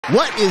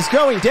What is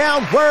going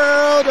down,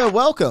 world?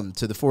 Welcome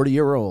to the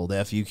 40-year-old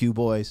FUQ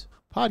Boys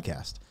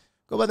podcast.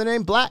 Go by the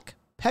name Black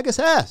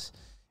Pegasus.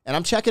 And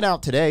I'm checking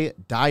out today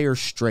Dire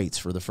Straits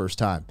for the first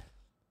time.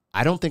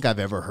 I don't think I've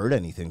ever heard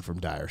anything from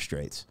Dire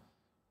Straits.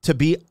 To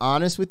be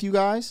honest with you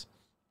guys,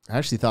 I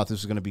actually thought this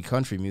was going to be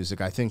country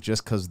music. I think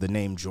just because the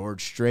name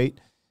George Strait,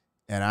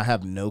 and I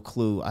have no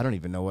clue. I don't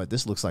even know what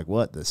this looks like.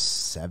 What, the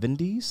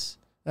 70s?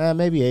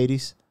 Maybe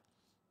 80s.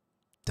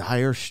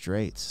 Dire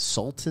Straits,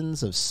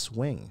 Sultans of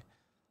Swing.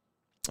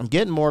 I'm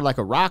getting more like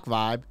a rock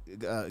vibe,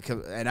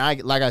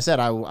 and like I said,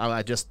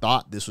 I just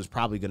thought this was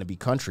probably going to be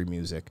country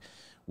music.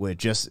 I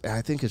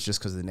think it's just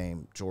because the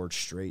name George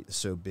Strait is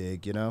so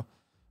big, you know.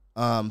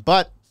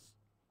 But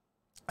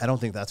I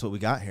don't think that's what we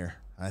got here.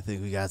 I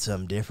think we got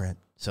something different.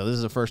 So this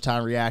is a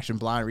first-time reaction,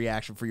 blind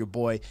reaction for your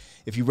boy.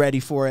 If you're ready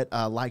for it,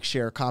 like,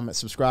 share, comment,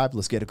 subscribe.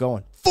 Let's get it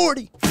going.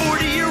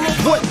 40-year-old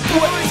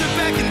boys are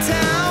back in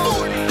town.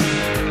 40.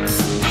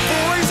 The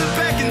boys are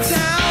back in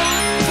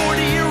town.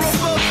 40-year-old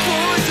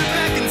boys are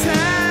back in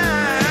town.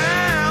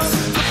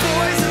 The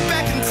boys are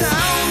back in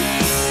town.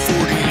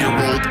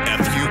 40-year-old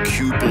FUQ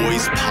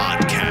Boys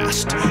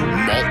podcast.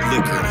 Malt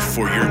liquor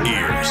for your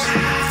ears.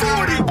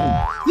 40.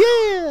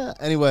 Yeah.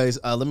 Anyways,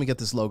 let me get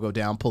this logo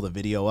down, pull the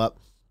video up.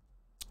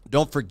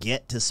 Don't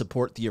forget to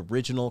support the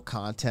original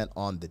content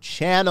on the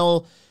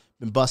channel.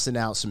 Been busting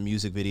out some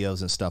music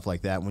videos and stuff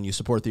like that. When you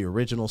support the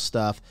original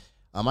stuff,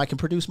 I can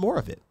produce more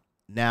of it.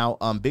 Now,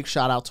 big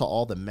shout out to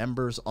all the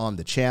members on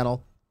the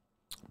channel.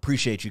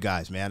 Appreciate you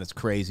guys, man. It's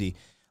crazy.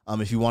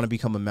 If you want to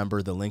become a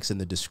member, the link's in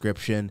the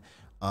description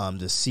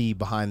to see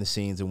behind the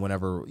scenes and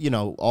whenever, you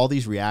know, all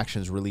these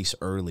reactions release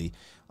early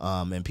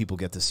and people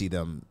get to see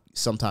them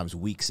sometimes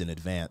weeks in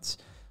advance.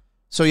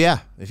 So, yeah,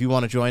 if you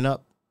want to join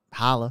up,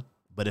 holla.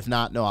 But if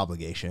not, no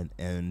obligation.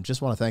 And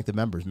just want to thank the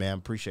members, man.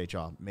 Appreciate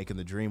y'all making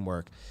the dream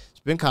work. It's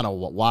been kind of a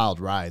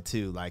wild ride,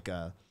 too. Like,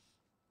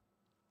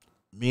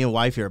 me and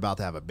wife here are about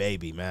to have a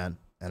baby, man.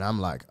 And I'm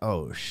like,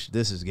 oh,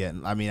 this is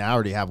getting, I mean, I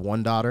already have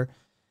one daughter,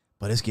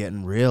 but it's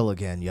getting real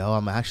again, yo.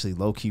 I'm actually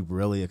low-key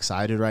really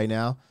excited right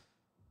now.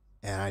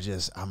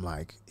 And I'm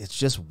like, it's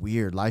just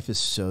weird. Life is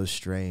so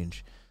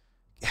strange.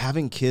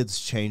 Having kids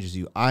changes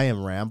you. I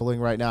am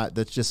rambling right now.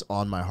 That's just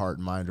on my heart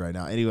and mind right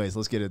now. Anyways,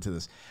 let's get into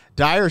this.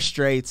 Dire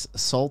Straits,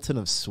 Sultan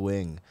of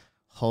Swing.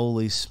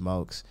 Holy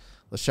smokes.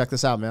 Let's check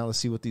this out, man. Let's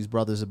see what these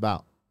brothers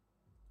about.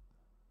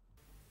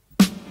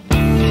 You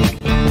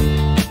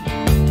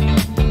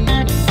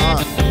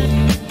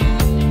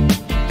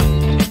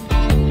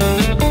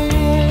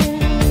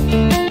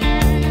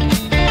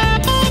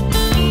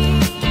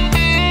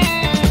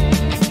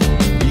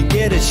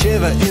get a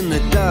shiver in the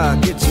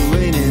dark. It's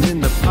raining in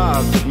the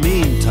park, but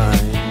meantime,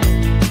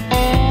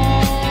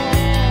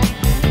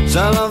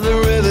 sound of the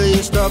river,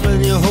 you stop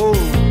and you hold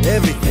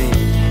everything.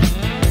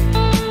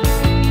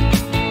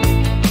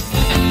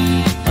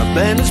 A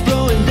band is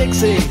blowing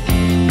Dixie,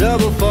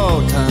 double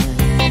fall time.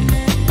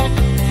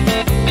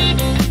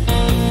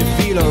 You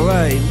feel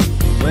alright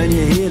when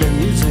you hear the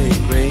music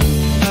ring.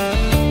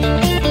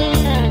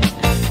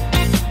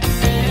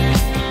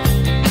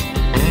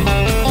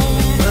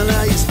 Well,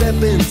 now you step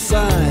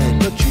inside,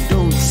 but you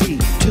don't see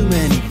too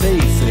many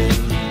faces.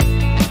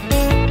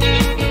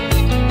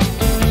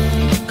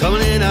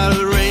 Coming in out of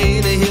the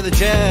rain, they hear the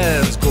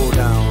jazz go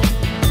down.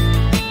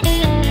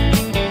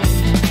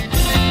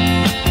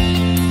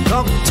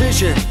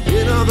 Competition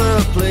in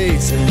other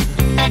places,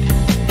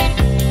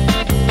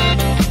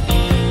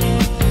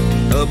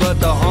 but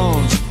the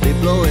horns, they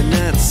blowing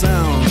that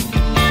sound.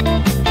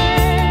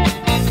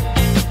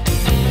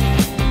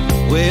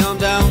 Way on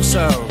down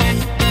south,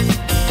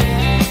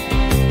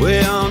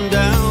 way on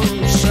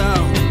down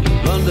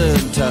south,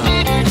 London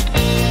town.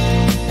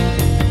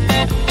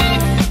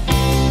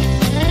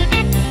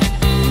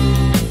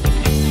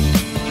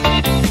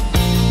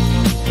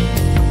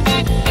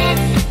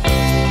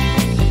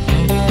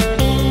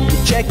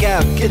 Check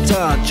out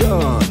Guitar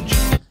George.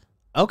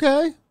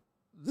 Okay.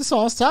 This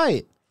song's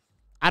tight.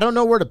 I don't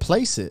know where to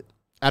place it.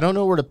 I don't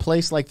know where to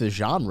place, like, the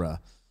genre.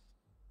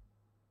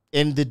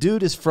 And the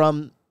dude is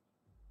from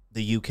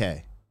the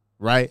UK,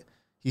 right?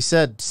 He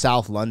said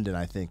South London,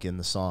 I think, in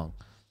the song.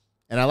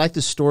 And I like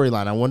the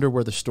storyline. I wonder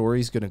where the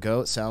story's going to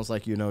go. It sounds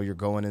like, you know, you're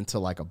going into,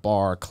 like, a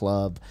bar,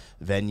 club,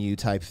 venue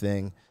type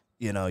thing.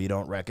 You know, you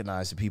don't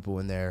recognize the people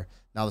in there.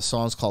 Now, the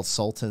song's called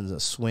Sultans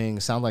of Swing.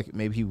 It sounds like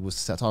maybe he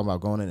was talking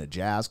about going in a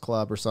jazz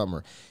club or something,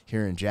 or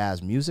hearing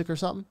jazz music or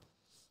something,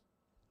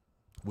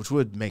 which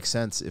would make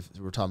sense if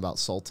we're talking about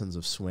Sultans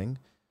of Swing.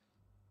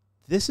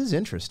 This is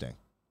interesting.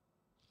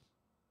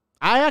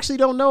 I actually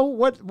don't know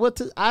what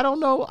to, I don't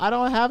know. I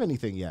don't have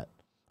anything yet.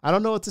 I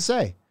don't know what to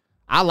say.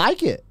 I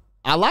like it.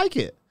 I like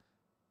it.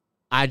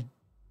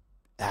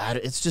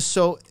 It's just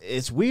so,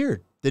 it's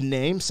weird. The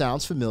name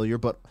sounds familiar,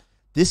 but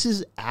this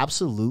is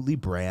absolutely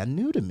brand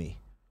new to me.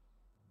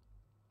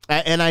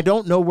 And I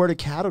don't know where to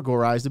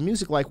categorize the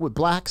music. Like with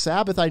Black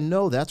Sabbath, I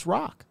know that's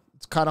rock.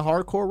 It's kind of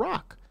hardcore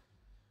rock.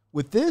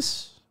 With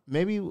this,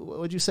 maybe, what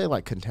would you say,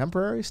 like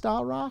contemporary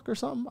style rock or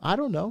something? I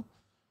don't know.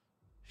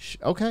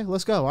 Okay,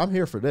 let's go. I'm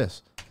here for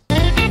this.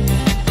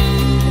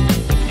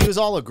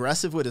 all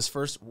aggressive with his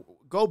first.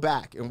 Go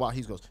back and while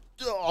he goes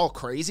all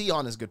crazy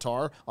on his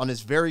guitar on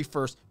his very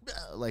first,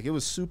 like it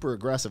was super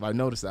aggressive. I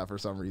noticed that for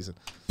some reason.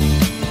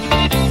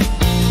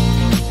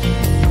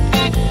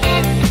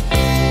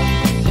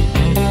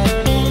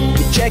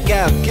 Check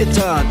out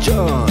Guitar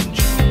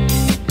George.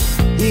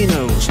 He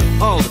knows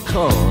all the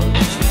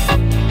chords.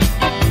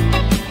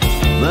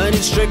 But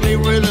it's strictly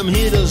rhythm,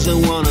 he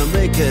doesn't want to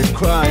make it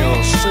cry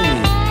or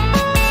sing.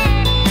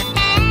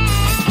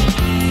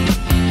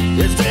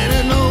 If then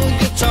an old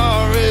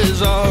guitar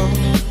is all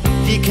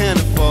he can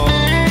afford,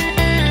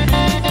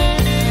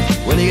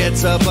 when he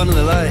gets up under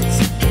the lights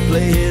to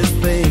play his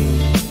thing.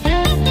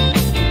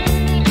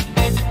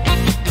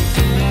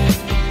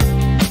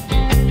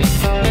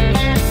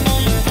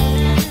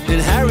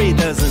 And Harry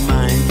doesn't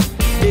mind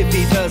if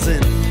he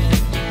doesn't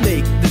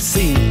make the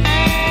scene.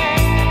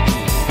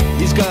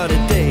 He's got a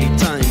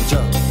daytime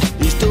job,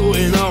 he's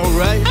doing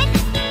alright.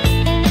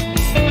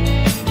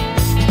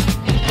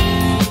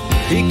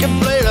 He can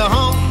play the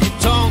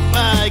honky-tonk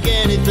like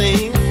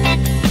anything,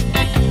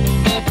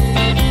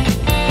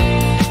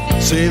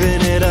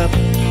 saving it up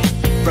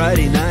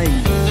Friday night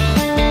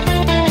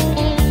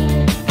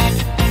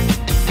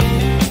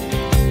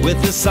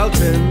with the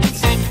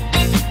Sultans,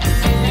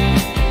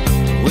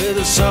 with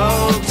the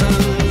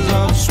Sultans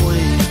of swing.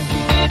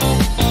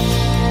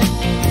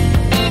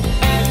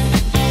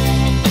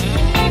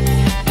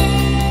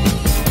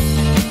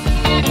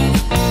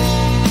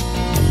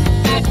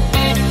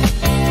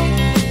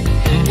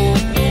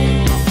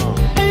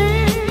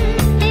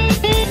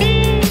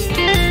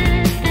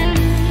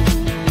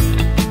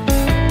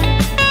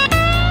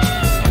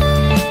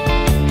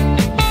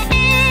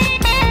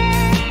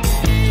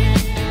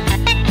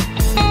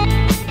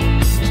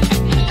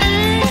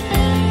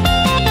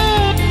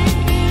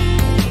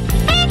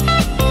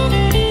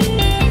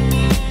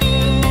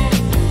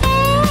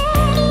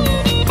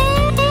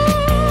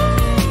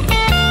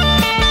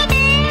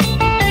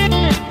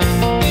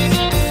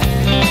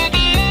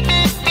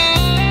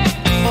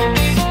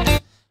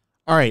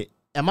 All right,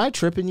 am I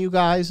tripping you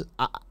guys?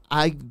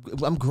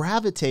 I'm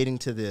gravitating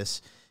to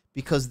this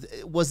because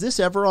was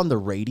this ever on the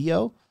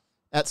radio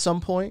at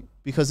some point?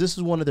 Because this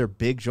is one of their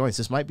big joints.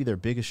 This might be their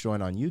biggest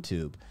joint on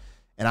YouTube,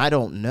 and I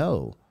don't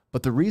know.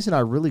 But the reason I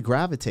really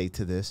gravitate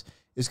to this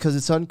is because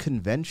it's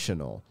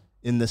unconventional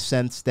in the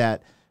sense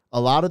that a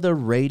lot of the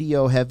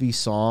radio-heavy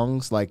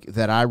songs like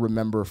that I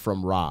remember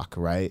from rock,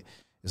 right,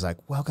 is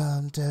like,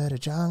 welcome to the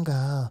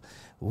jungle,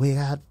 we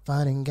got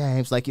fun and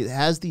games. Like, it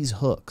has these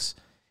hooks.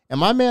 And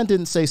my man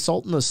didn't say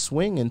Sultan of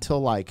Swing until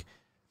like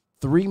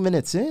 3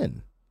 minutes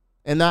in.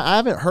 And I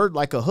haven't heard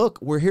like a hook.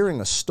 We're hearing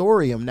a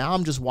story, and now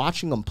I'm just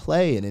watching them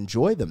play and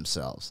enjoy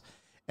themselves.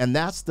 And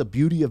that's the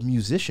beauty of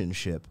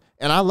musicianship.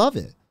 And I love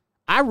it.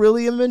 I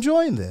really am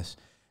enjoying this.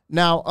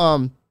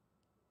 Now,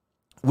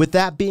 with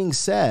that being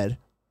said,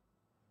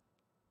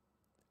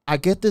 I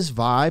get this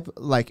vibe.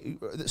 Like,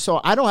 so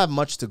I don't have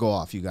much to go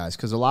off, you guys,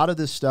 because a lot of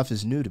this stuff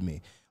is new to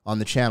me on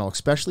the channel,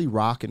 especially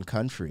rock and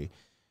country.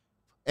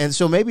 And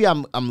so maybe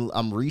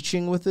I'm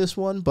reaching with this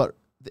one, but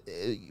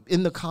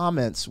in the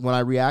comments when I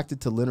reacted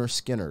to Lynyrd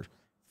Skynyrd,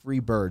 Free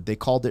Bird, they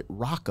called it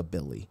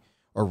rockabilly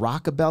or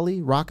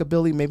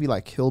rockabilly, maybe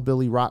like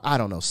hillbilly rock. I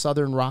don't know,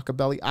 southern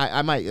rockabilly.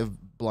 I might have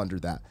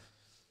blundered that.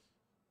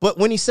 But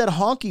when he said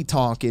honky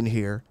tonk in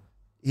here,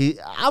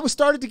 I was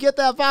started to get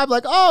that vibe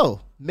like,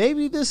 oh,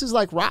 maybe this is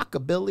like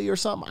rockabilly or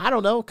something. I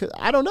don't know.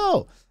 I don't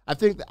know. I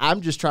think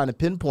I'm just trying to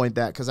pinpoint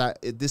that because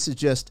this is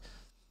just.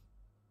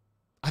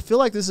 I feel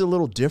like this is a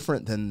little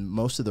different than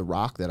most of the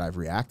rock that I've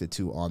reacted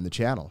to on the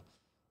channel.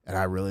 And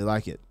I really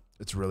like it.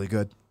 It's really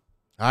good.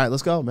 All right,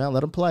 let's go, man.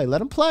 Let them play. Let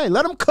them play.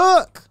 Let them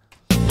cook.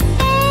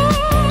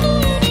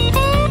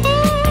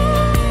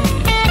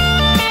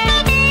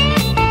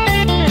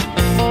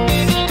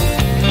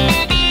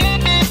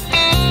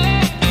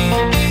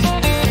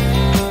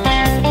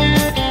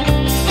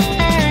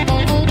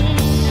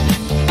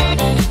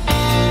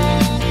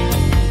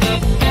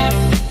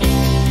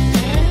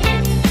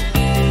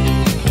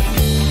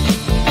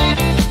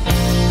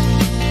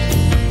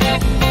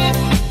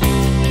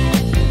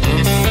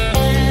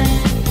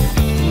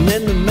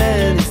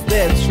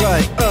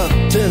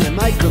 To the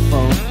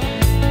microphone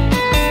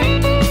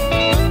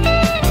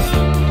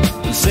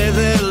and say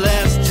their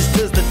last just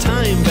as the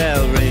time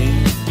bell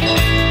rings.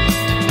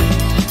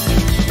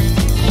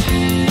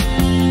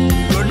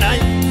 Good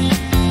night,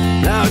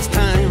 now it's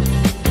time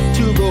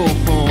to go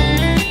home.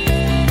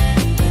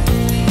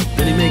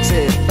 Then he makes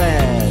it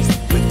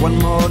fast with one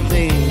more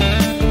thing.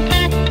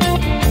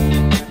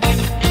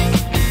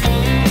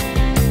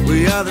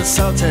 We are the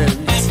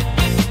Sultans,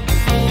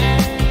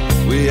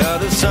 we are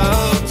the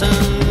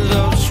Sultans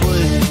of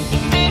swing.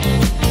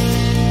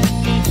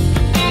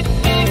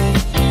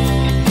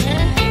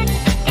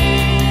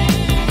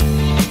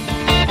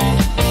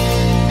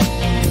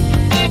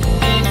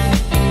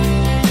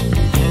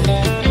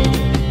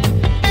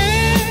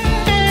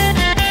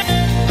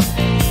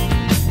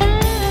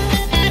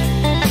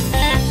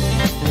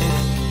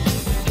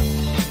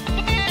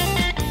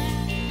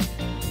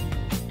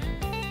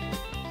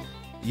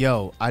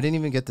 Yo, I didn't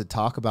even get to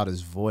talk about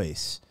his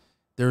voice.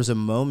 There's a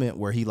moment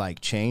where he like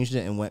changed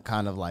it and went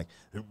kind of like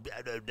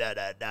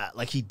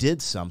he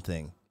did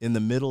something in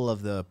the middle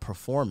of the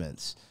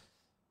performance,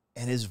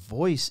 and his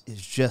voice is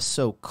just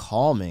so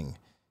calming,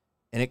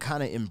 and it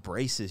kind of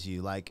embraces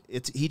you. Like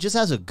he just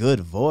has a good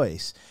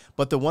voice.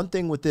 But the one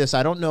thing with this,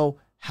 I don't know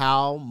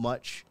how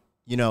much,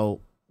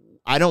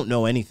 I don't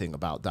know anything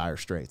about Dire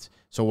Straits.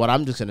 So what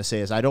I'm just going to say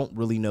is I don't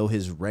really know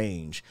his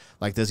range.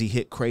 Like, does he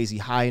hit crazy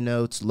high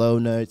notes, low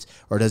notes,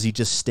 or does he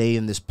just stay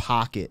in this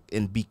pocket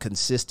and be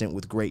consistent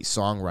with great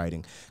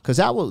songwriting? Because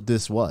that's what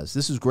this was.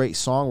 This is great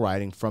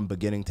songwriting from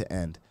beginning to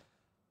end.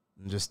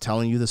 I'm just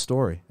telling you the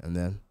story. And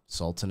then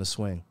Sultans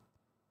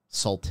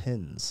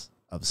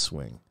of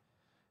Swing.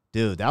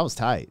 Dude, that was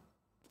tight.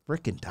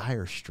 Freaking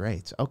Dire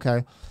Straits.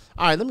 Okay.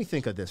 All right, let me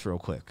think of this real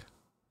quick.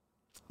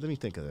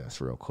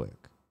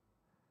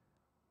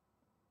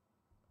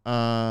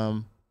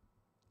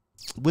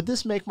 Would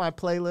this make my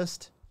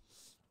playlist?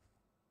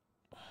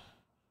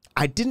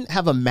 I didn't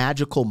have a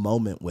magical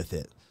moment with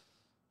it.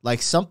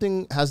 Like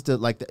something has to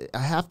I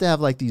have to have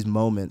like these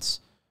moments,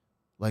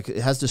 like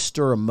it has to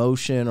stir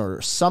emotion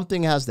or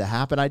something has to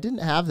happen. I didn't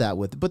have that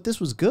with it, but this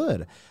was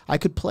good. I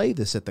could play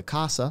this at the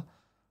casa.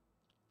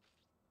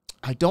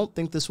 I don't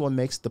think this one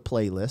makes the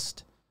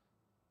playlist,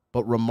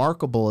 but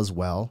remarkable as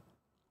well.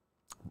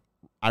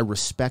 I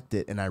respect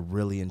it and I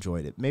really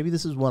enjoyed it. Maybe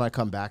this is one I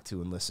come back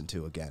to and listen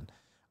to again.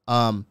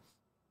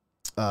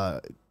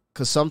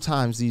 Because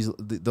sometimes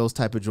those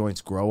type of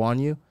joints grow on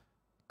you.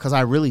 Because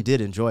I really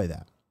did enjoy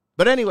that.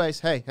 But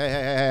anyways,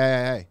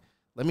 hey.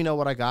 Let me know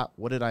what I got.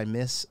 What did I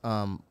miss?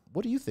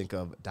 What do you think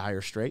of Dire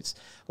Straits?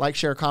 Like,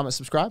 share, comment,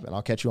 subscribe, and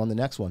I'll catch you on the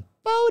next one.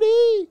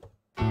 Bodie!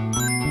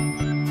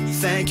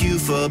 Thank you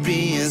for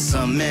being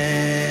some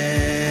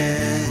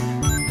man.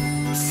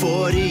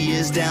 40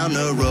 years down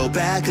the road,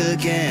 back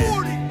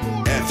again.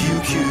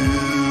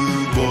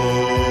 FUQ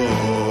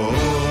boy.